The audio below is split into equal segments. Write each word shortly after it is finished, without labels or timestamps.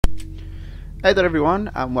Hey there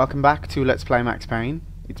everyone, and welcome back to Let's Play Max Payne.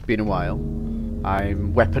 It's been a while.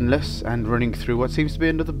 I'm weaponless and running through what seems to be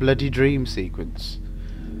another bloody dream sequence.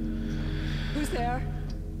 Who's there?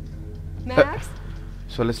 Max?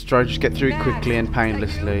 So let's try to just get through it quickly and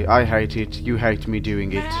painlessly. I hate it, you hate me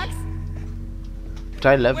doing it. Max? But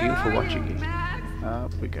I love you for Where are watching you, it. Max?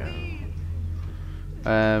 Up we go.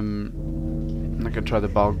 I'm not going to try the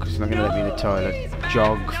bog because it's not going to let me in the toilet.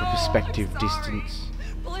 Jog for perspective distance.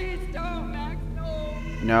 Please don't, Max, no.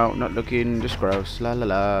 No, not looking, just gross. La la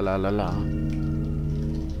la la la la.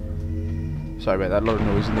 Sorry about that, a lot of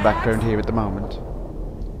noise in the background here at the moment.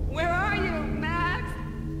 Where are you, Max?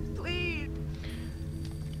 Please.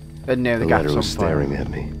 And now the letter gap's on was fire. staring at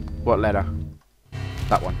me. What letter?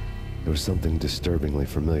 That one. There was something disturbingly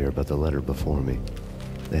familiar about the letter before me.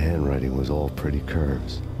 The handwriting was all pretty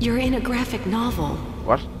curves. You're in a graphic novel.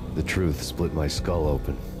 What? The truth split my skull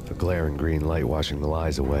open, a glaring green light washing the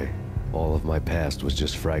lies away. All of my past was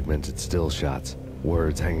just fragmented still shots,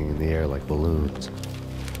 words hanging in the air like balloons.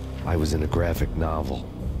 I was in a graphic novel.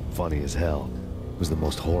 Funny as hell. It was the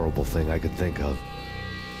most horrible thing I could think of.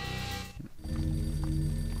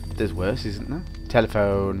 There's worse, isn't there?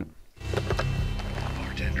 Telephone.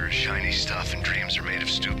 Bartender is shiny stuff and dreams are made of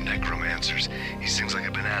stooped necromancers. He sings like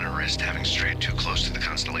a banana wrist, having strayed too close to the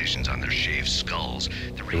constellations on their shaved skulls.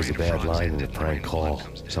 There was a bad line in a prank call.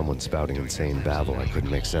 Someone spouting insane babble. I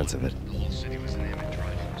couldn't make sense of it.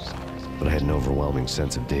 But I had an overwhelming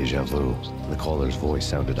sense of deja vu. The caller's voice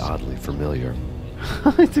sounded oddly familiar.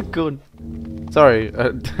 It's a gun. Sorry.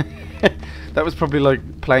 That was probably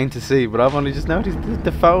like plain to see, but I've only just noticed that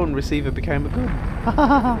the phone receiver became a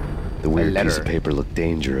gun. The weird letter. piece of paper looked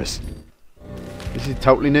dangerous. This is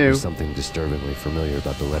totally new. There was something disturbingly familiar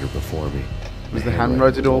about the letter before me. Was the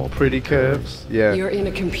handwriting all pretty curves? Yeah. You're in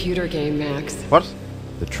a computer game, Max. What?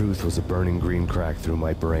 The truth was a burning green crack through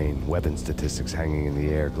my brain, weapon statistics hanging in the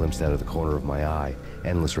air, glimpsed out of the corner of my eye,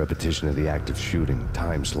 endless repetition of the act of shooting,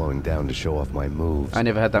 time slowing down to show off my moves. I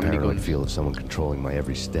never had that many Paranoid guns. feel of someone controlling my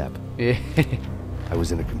every step. Yeah. I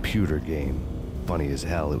was in a computer game. Funny as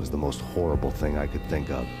hell, it was the most horrible thing I could think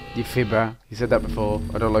of. You fibber. You said that before.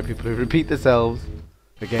 I don't like people who repeat themselves.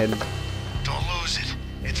 Again. Don't lose it.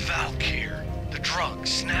 It's Valkyr. The drug.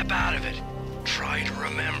 Snap out of it. Try to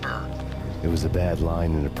remember. It was a bad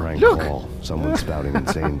line in a prank call. Someone spouting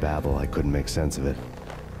insane babble. I couldn't make sense of it.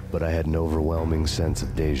 But I had an overwhelming sense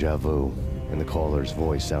of deja vu, and the caller's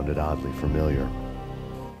voice sounded oddly familiar.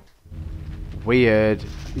 Weird.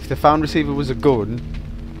 If the phone receiver was a gun,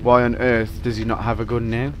 why on earth does he not have a gun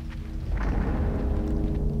now?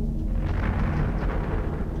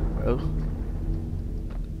 Oh.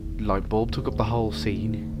 Light bulb took up the whole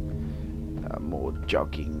scene. More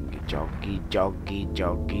jogging, joggy,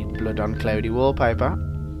 blood on cloudy wallpaper.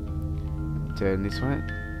 Turn this way.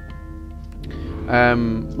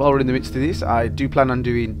 While we're in the midst of this, I do plan on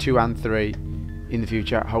doing 2 and 3 in the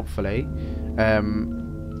future, hopefully. I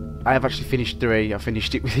have actually finished 3. I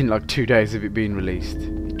finished it within like 2 days of it being released.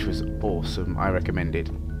 It was awesome. I recommend it.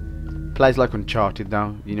 Plays like Uncharted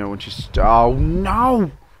though. You know, when just oh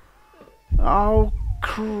no! Oh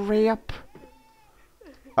crap!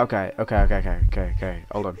 Okay.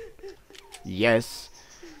 Hold on. Yes.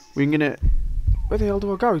 We're gonna. Where the hell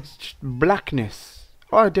do I go? It's just blackness.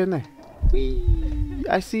 Oh, down there. Whee!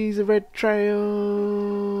 I see the red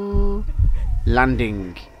trail.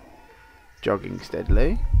 Landing. Jogging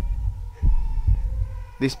steadily.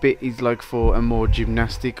 This bit is like for a more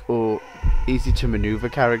gymnastic or easy to maneuver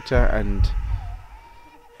character, and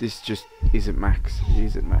this just isn't Max. It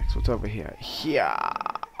isn't Max. What's over here? Yeah.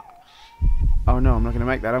 Oh no, I'm not going to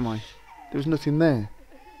make that, am I? There was nothing there.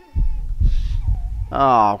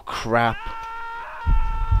 Oh crap.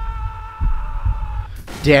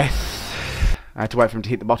 Death. I had to wait for him to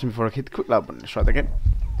hit the bottom before I hit the quick load button. Let's try that again.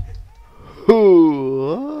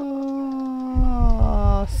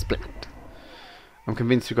 Split. I'm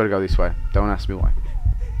convinced we've got to go this way. Don't ask me why.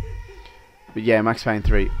 But yeah, Max Payne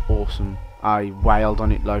 3, awesome. I wailed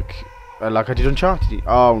on it like I did Uncharted.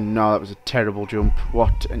 Oh no, that was a terrible jump.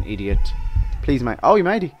 What an idiot. Please, mate. Oh, you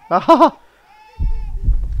made it. I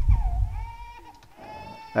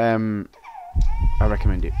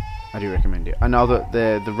recommend it. I do recommend it. I know that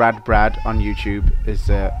the Rad Brad on YouTube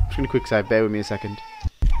is. I'm just gonna quick save. Bear with me a second.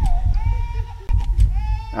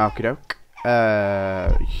 Okie doke.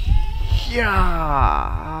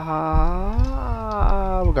 Yeah.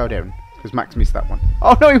 We'll go down because Max missed that one.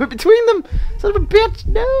 Oh no, he went between them. Son of a bitch.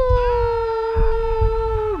 No.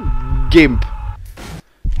 Gimp.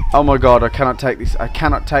 Oh my god, I cannot take this. I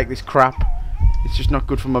cannot take this crap. It's just not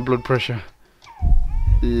good for my blood pressure.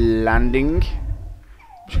 Landing.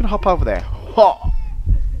 I'm just gonna hop over there. Ha!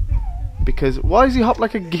 because why does he hop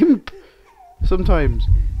like a gimp? Sometimes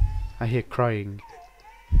I hear crying.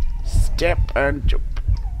 Step and jump.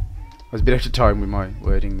 I was a bit out of time with my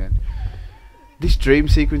wording then. This dream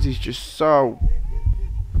sequence is just so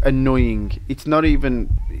annoying. It's not even,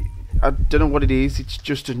 I don't know what it is, it's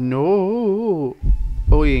just annoying.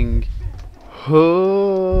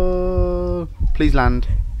 Oh, please land.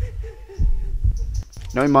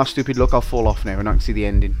 Knowing my stupid luck, I'll fall off now and I can see the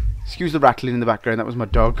ending. Excuse the rattling in the background, that was my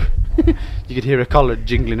dog. You could hear a collar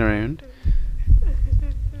jingling around.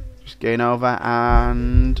 Just going over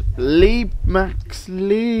and leap, Max,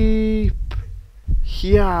 leap.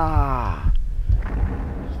 Yeah.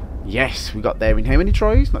 Yes, we got there in how many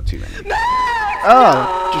tries? Not too many.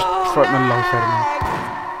 Oh, just frightened the life out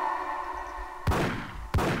of me.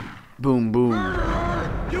 Boom, boom.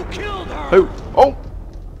 You killed her! Oh, oh!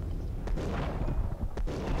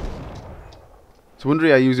 It's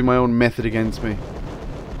wondering how you're using my own method against me.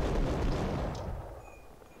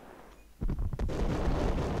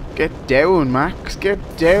 Get down, Max. Get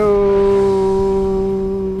down.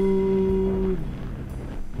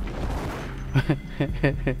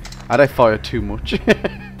 Had I fired too much?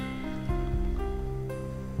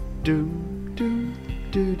 Doom, doom,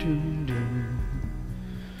 doom, doom, doom.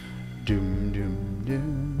 Doom, doom,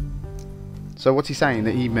 doom. So what's he saying?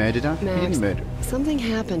 That he murdered her? He Max, didn't murder her. something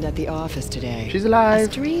happened at the office today. She's A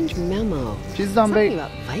alive. strange memo. She's a zombie. Something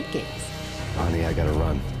about Vikings. Honey, I gotta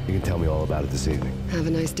run. You can tell me all about it this evening. Have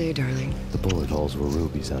a nice day, darling. The bullet holes were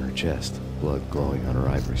rubies on her chest, blood glowing on her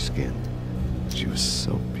ivory skin. She was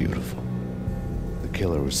so beautiful. The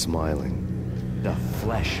killer was smiling. The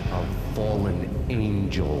flesh of fallen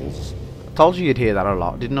angels. I told you you'd hear that a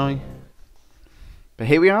lot, didn't I? But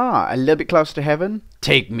here we are, a little bit closer to heaven.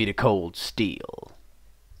 Take me to Cold Steel.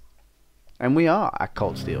 And we are at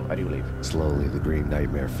Cold Steel, I do believe. Slowly, the green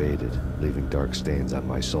nightmare faded, leaving dark stains on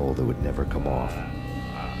my soul that would never come off.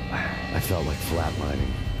 I felt like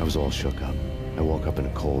flatlining. I was all shook up. I woke up in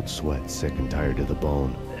a cold sweat, sick and tired to the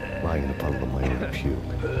bone, lying in a puddle of my own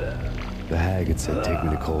puke. The hag had said take me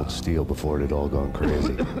to Cold Steel before it had all gone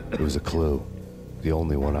crazy. It was a clue, the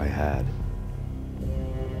only one I had.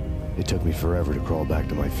 It took me forever to crawl back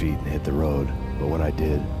to my feet and hit the road, but when I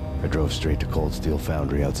did, I drove straight to Cold Steel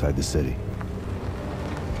Foundry outside the city.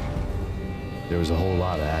 There was a whole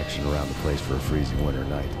lot of action around the place for a freezing winter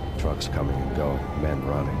night. Trucks coming and going, men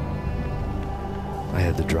running. I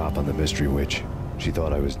had the drop on the mystery witch. She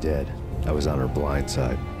thought I was dead. I was on her blind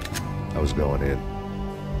side. I was going in.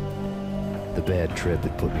 The bad trip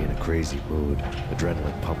had put me in a crazy mood,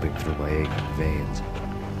 adrenaline pumping through my aching veins.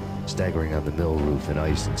 Staggering on the mill roof in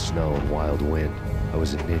ice and snow and wild wind, I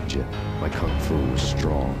was a ninja. My kung fu was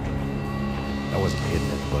strong. I wasn't hitting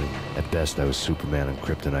anybody. At best, I was Superman on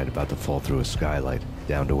kryptonite about to fall through a skylight,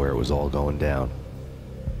 down to where it was all going down.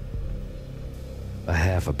 A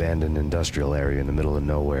half-abandoned industrial area in the middle of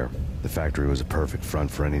nowhere. The factory was a perfect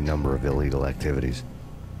front for any number of illegal activities.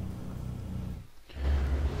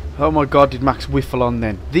 Oh my god, did Max whiffle on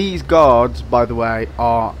then. These guards, by the way,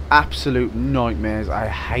 are absolute nightmares. I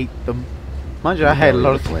hate them. Mind you, I hate a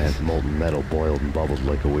lot of plant, molten metal boiled and bubbled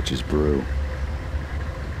like a witch's brew.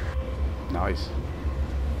 Nice.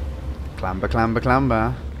 Clamber, clamber,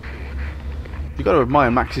 clamber. You gotta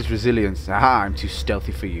admire Max's resilience. Aha, I'm too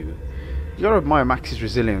stealthy for you. You gotta admire Max's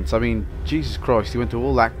resilience. I mean, Jesus Christ, he went through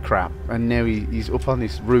all that crap and now he's up on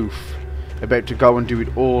this roof about to go and do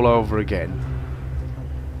it all over again.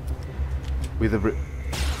 With a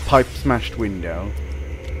pipe smashed window.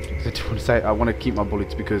 I just want to say, I want to keep my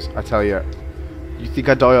bullets because I tell you, you think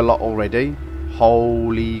I die a lot already?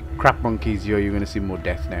 Holy crap monkeys, you're going to see more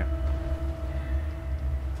death now.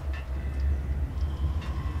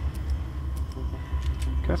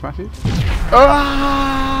 Okay, that's massive.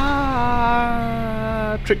 Ah!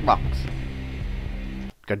 Trick box.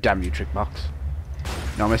 God damn you, trick box.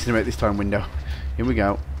 No, I'm messing about this time, window. Here we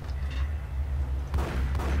go.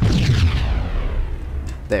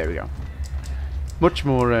 There we go. Much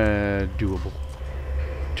more doable.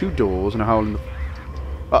 2 doors and a hole in the...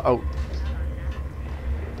 Uh-oh.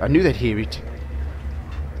 I knew they'd hear it.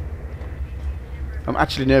 I'm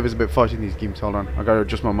actually nervous about fighting these games. Hold on. I gotta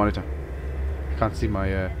adjust my monitor. I can't see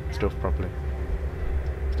my stuff properly.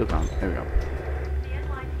 Still can't. There we go.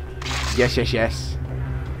 Yes, yes, yes.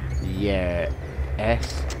 Yeah.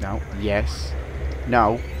 S. No. Yes.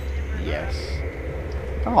 No. Yes.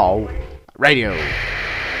 Oh. Radio.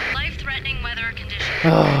 Life-threatening weather conditions. A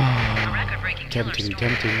record-breaking killer Tempting, storm.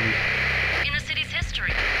 tempting. In the city's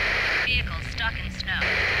history, vehicles stuck in snow.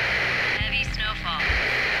 Heavy snowfall.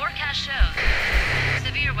 Forecast shows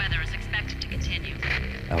severe weather is expected to continue.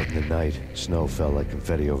 Out in the night, snow fell like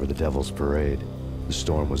confetti over the Devil's Parade. the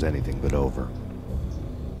storm was anything but over.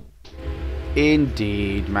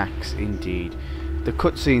 Indeed, Max, indeed. The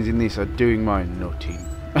cutscenes in this are doing my nutting.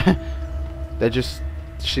 They just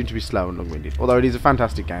seem to be slow and long-winded. Although it is a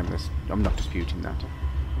fantastic game, I'm not disputing that.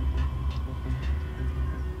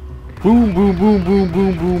 Boom, boom, boom, boom,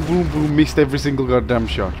 boom, boom, boom, boom. Missed every single goddamn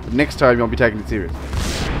shot. But next time you won't be taking it serious.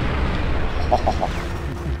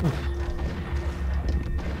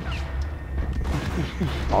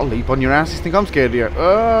 I'll leap on your ass. You think I'm scared of you?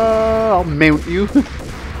 I'll mount you.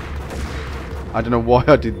 I don't know why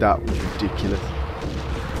I did that. It was ridiculous.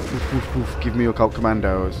 Oof, oof, oof. Give me your Colt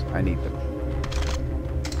Commandos. I need them.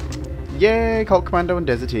 Yay, Colt Commando and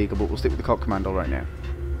Desert Eagle, but we'll stick with the Colt Commando right now.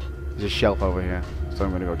 There's a shelf over here, so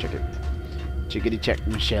I'm going to go check it. Chickity check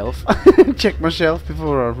my shelf. Check my shelf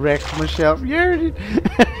before I wreck my shelf. Yeah.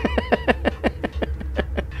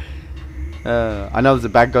 I know there's a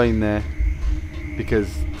bad guy in there because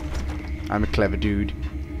I'm a clever dude.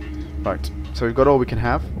 Right, so we've got all we can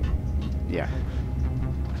have. Yeah.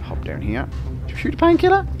 Hop down here. Should we shoot a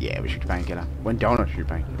painkiller? Yeah, we shoot a painkiller. When don't I shoot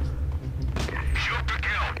painkillers?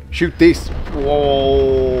 Shoot this!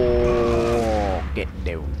 Whoa! Get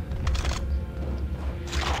down.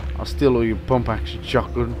 I'll steal all your pump action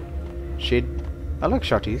shotgun shit. I like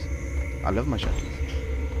shotties. I love my shotties.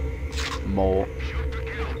 More.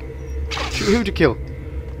 Shoot who to kill?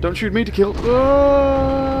 Don't shoot me to kill.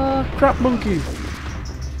 Crap monkeys.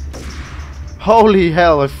 Holy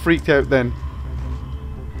hell, I freaked out then.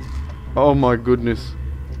 Oh my goodness.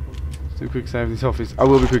 Do quick save in this office. I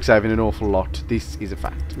will be quick saving an awful lot. This is a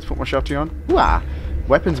fact. Let's put my shotty on. Ooh-ah.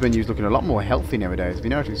 Weapons menu's looking a lot more healthy nowadays. Have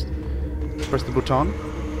you noticed? Press the button.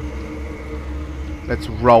 Let's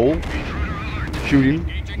roll. Shoot him.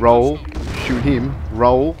 Roll. Shoot him.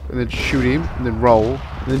 Roll. And then shoot him. And then roll.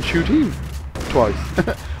 And then shoot him. Twice.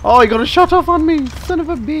 Oh, he got a shot off on me. Son of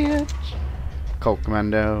a bitch. Colt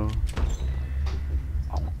Commando.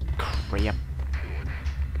 Oh, crap.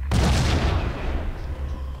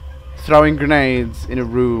 Throwing grenades in a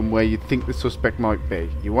room where you think the suspect might be.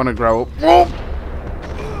 You want to grow up. Whoa!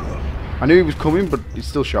 I knew he was coming, but it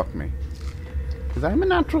still shocked me. Because I'm a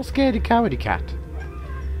natural scaredy cowardy cat.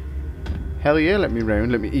 Hell yeah, let me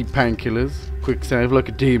round. Let me eat painkillers. Quick save like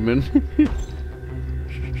a demon.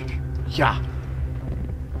 Yeah.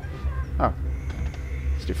 Oh.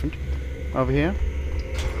 It's different. Over here.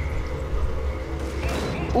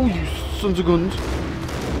 Oh, you sons of guns.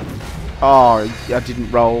 Oh, I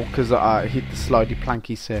didn't roll because I hit the slidey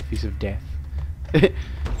planky surface of death.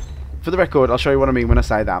 For the record, I'll show you what I mean when I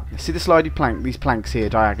say that. See the slidey plank, these planks here,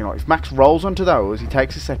 diagonal. If Max rolls onto those, he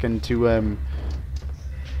takes a second to,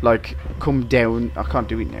 like, come down. I can't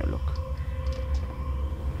do it now, look.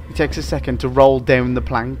 It takes a second to roll down the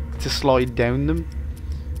plank, to slide down them.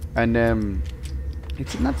 And,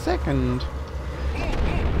 it's in that second.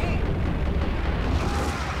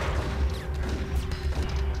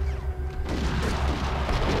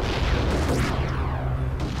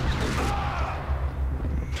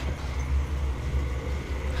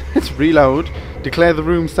 Let's reload, declare the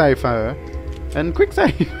room safer, and quick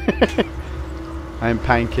save. I am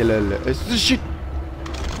painkiller. Shit.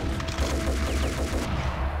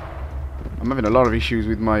 I'm having a lot of issues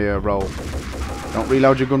with my roll. Don't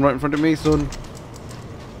reload your gun right in front of me, son.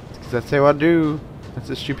 Because that's how I do. That's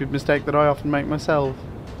a stupid mistake that I often make myself.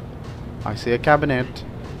 I see a cabinet.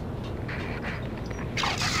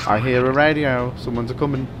 I hear a radio. Someone's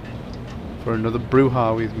a-coming for another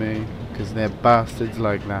brouhaha with me. Because they're bastards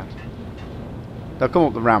like that. They'll come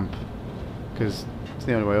up the ramp. Because it's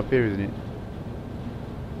the only way up here, isn't it?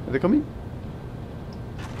 Are they coming?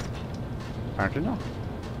 Apparently not.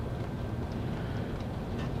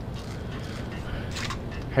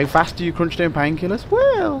 How fast do you crunch down painkillers?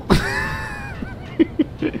 Well...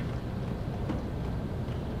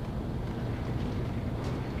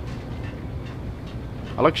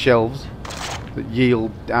 I like shelves that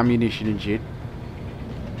yield ammunition and shit.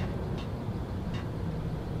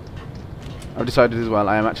 I've decided as well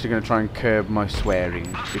I am actually going to try and curb my swearing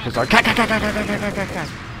because I can't.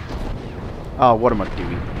 Oh, what am I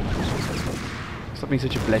doing? Stop being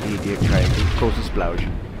such a bloody idiot, Craig. It causes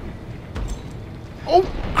explosion. Oh,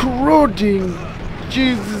 crudding!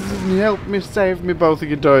 Jesus, help me, save me. Both of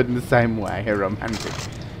you died in the same way. How romantic.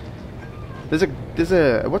 There's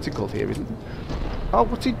a what's it called here, isn't there? Oh,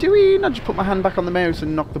 what's he doing? I just put my hand back on the mouse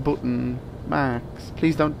and knocked the button. Max,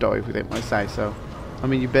 please don't dive without my say so. I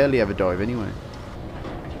mean, you barely ever dive anyway.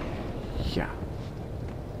 Yeah.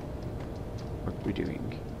 What are we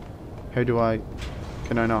doing? How do I...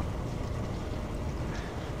 Can I not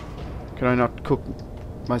cook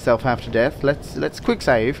myself half to death? Let's quick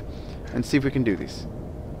save and see if we can do this.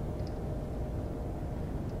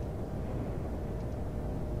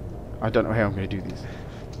 I don't know how I'm going to do this.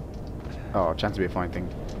 Oh, chance to be a fine thing.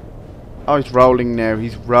 Oh, he's rolling now.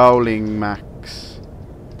 He's rolling, Max.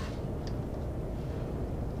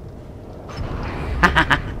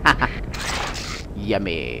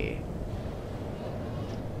 Yummy.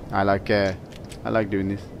 I like doing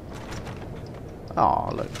this. Oh,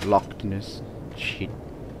 look, lockedness. Shit.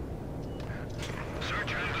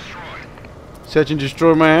 Search and destroy. Search and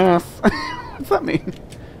destroy my ass. What's that mean?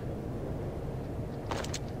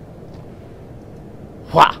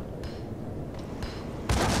 Wha!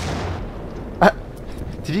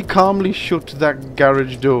 Did he calmly shut that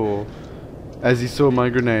garage door as he saw my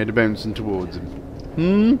grenade bouncing towards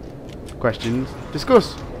him? Questions.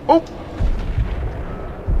 Discuss. Oh!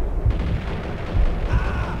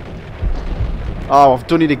 Oh, I've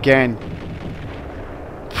done it again.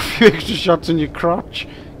 A few extra shots on your crotch.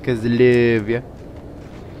 Because I love you.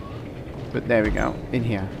 But there we go. In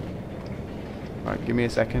here. Right, give me a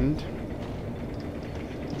second.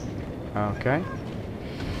 Okay.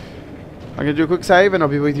 I'm going to do a quick save and I'll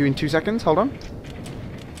be with you in 2 seconds. Hold on.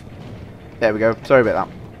 There we go. Sorry about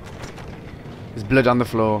that. There's blood on the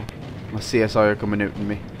floor. My CSI are coming out in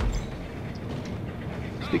me.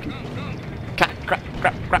 Speaking. Crap, crap,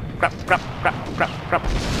 crap, crap, crap, crap, crap, crap, crap.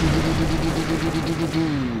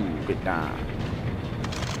 Good down.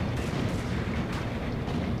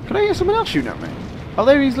 Can I hear someone else shooting at me? Oh,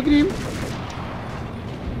 there he is. Look at him.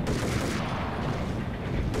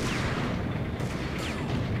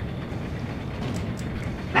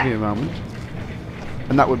 Give me a moment.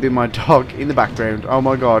 And that would be my dog in the background. Oh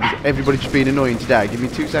my god, everybody's just being annoying today. Give me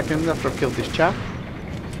 2 seconds after I've killed this chap.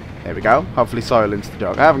 There we go. Hopefully silence the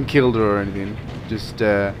dog. I haven't killed her or anything. Just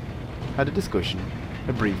had a discussion.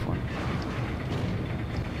 A brief one.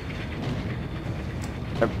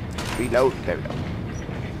 Reload. There we go.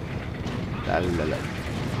 La, la, la.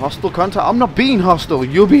 Hostile contact. I'm not being hostile.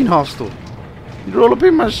 You're being hostile. You're all up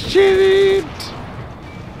in my shit.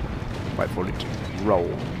 Wait for it. Roll.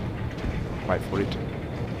 Wait for it.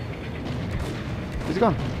 Where's he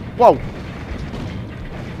gone? Whoa!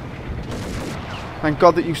 Thank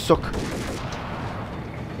God that you suck.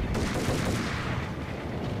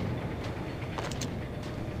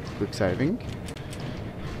 Quick saving.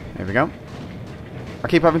 There we go. I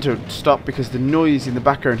keep having to stop because the noise in the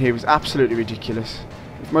background here is absolutely ridiculous.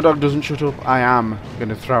 If my dog doesn't shut up, I am going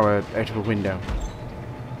to throw her out of a window.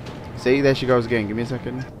 See, there she goes again. Give me a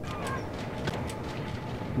second.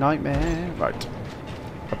 Nightmare. Right.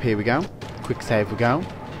 Up here we go. Quick save we go.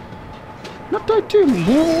 Not die too.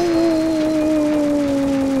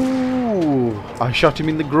 Ooh. I shot him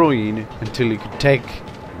in the groin until he could take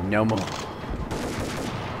no more.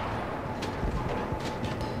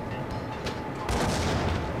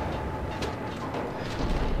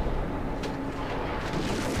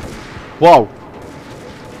 Whoa.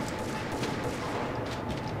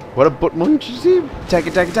 What a butt munch, you see? Take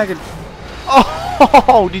it, take it, take it.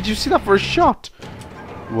 Oh, did you see that for a shot?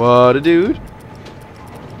 What a dude.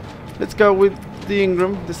 Let's go with the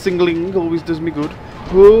Ingram. The singling always does me good.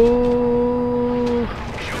 Whoa.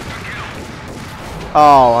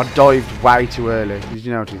 Oh, I dived way too early. Did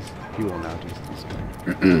you notice? You all noticed.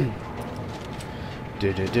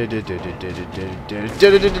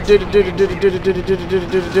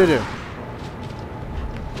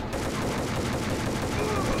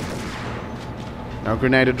 No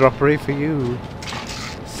grenade droppery for you.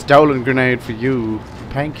 Stolen grenade for you.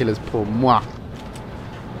 Painkillers pour moi.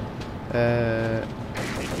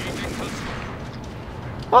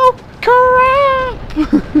 Oh crap!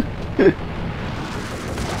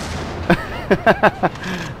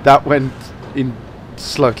 That went in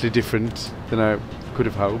slightly different than I could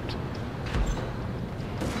have hoped.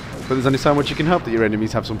 But there's only so much you can hope that your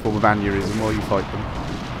enemies have some form of aneurysm while you fight them.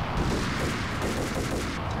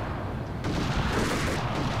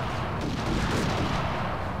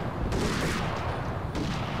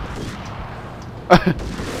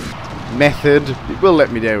 Method. It will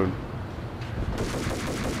let me down.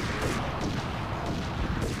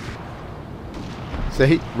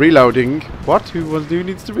 See? Reloading. What? Who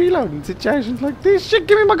needs to reload in situations like this? Shit,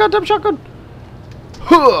 give me my goddamn shotgun!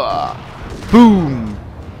 Huh! Boom!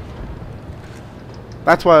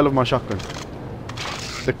 That's why I love my shotgun.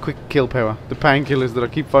 The quick kill power. The painkillers that I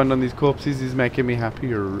keep finding on these corpses is making me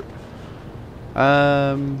happier.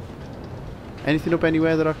 Anything up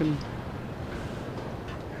anywhere that I can...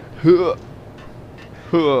 Huh.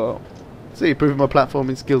 Huh. See, proving my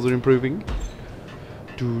platforming skills are improving.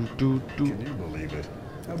 Can you believe it?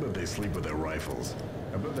 I bet they sleep with their rifles.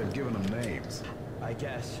 I bet they've given them names. I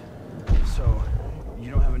guess. So,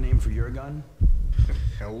 you don't have a name for your gun?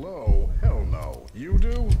 Hello? Hell no. You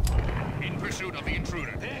do? In pursuit of the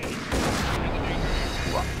intruder.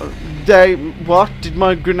 What? Did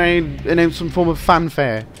my grenade announce some form of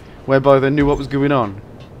fanfare whereby they knew what was going on?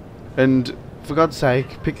 And, for God's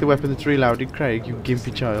sake, pick the weapon that's reloaded, Craig, you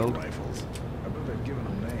gimpy child. Rifles. I bet they've given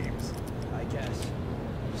them names. I guess.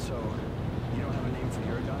 So, you don't have a name for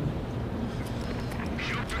your gun?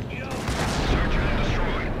 Shoot to kill. Search and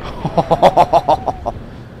destroy.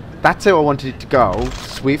 That's how I wanted it to go.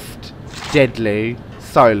 Swift, deadly,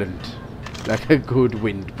 silent. Like a good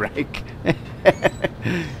windbreak.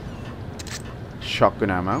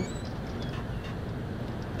 Shotgun ammo.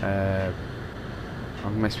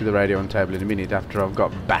 I'll mess with the radio on the table in a minute after I've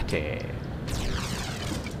got Batty.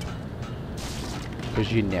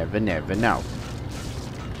 Because you never know.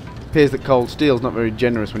 Appears that cold steel's not very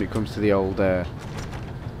generous when it comes to the old... I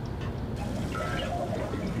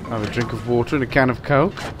have a drink of water and a can of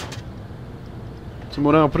Coke. Some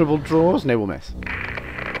unopenable drawers? No, we'll mess.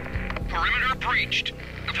 Perimeter breached.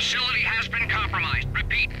 The facility has been compromised.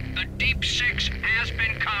 Repeat, the Deep Six has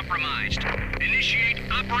been compromised. Initiate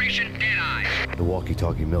Operation Deadeye. The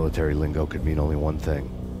walkie-talkie military lingo could mean only one thing.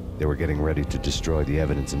 They were getting ready to destroy the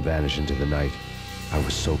evidence and vanish into the night. I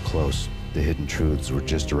was so close. The hidden truths were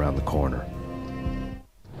just around the corner.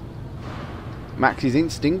 Max's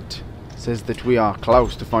instinct says that we are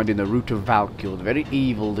close to finding the root of Valkyr, the very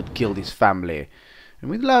evil that killed his family. And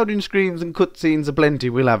with louding screams and cutscenes aplenty,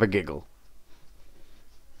 we'll have a giggle.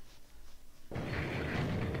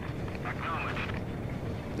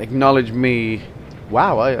 Acknowledge me.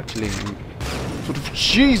 Wow, I actually... Sort of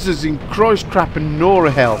Jesus in Christ crap and Nora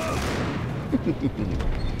hell.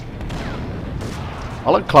 I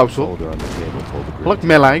like close up. Folder on the table, pull the I like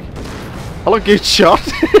melee. I like getting shot.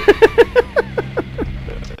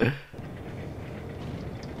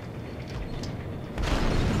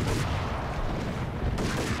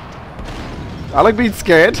 I like being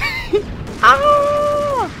scared.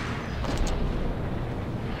 Ah!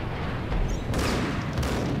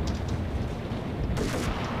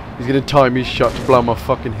 He's gonna time his shot to blow my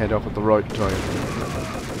fucking head off at the right time.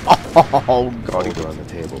 Oh god. Folder on the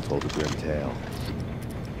table, pull the grim tail.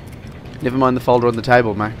 Never mind the folder on the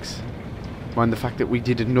table, Max. Mind the fact that we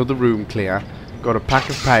did another room clear, got a pack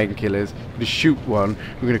of painkillers, gonna shoot one,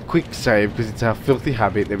 we're gonna quick save because it's our filthy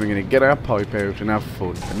habit, then we're gonna get our pipe out and have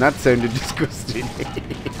fun. And that sounded disgusting.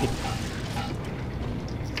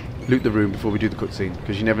 Loot the room before we do the cutscene,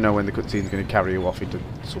 because you never know when the cutscene's gonna carry you off into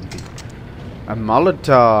something. A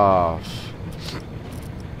Molotov.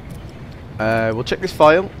 We'll check this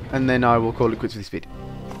file, and then I will call it quits for this vid.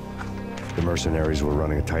 The mercenaries were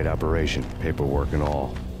running a tight operation, paperwork and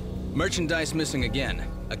all. Merchandise missing again.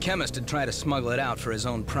 A chemist had tried to smuggle it out for his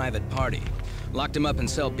own private party. Locked him up in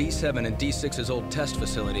cell B7 in D6's old test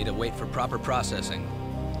facility to wait for proper processing.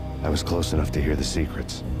 I was close enough to hear the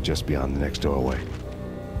secrets, just beyond the next doorway.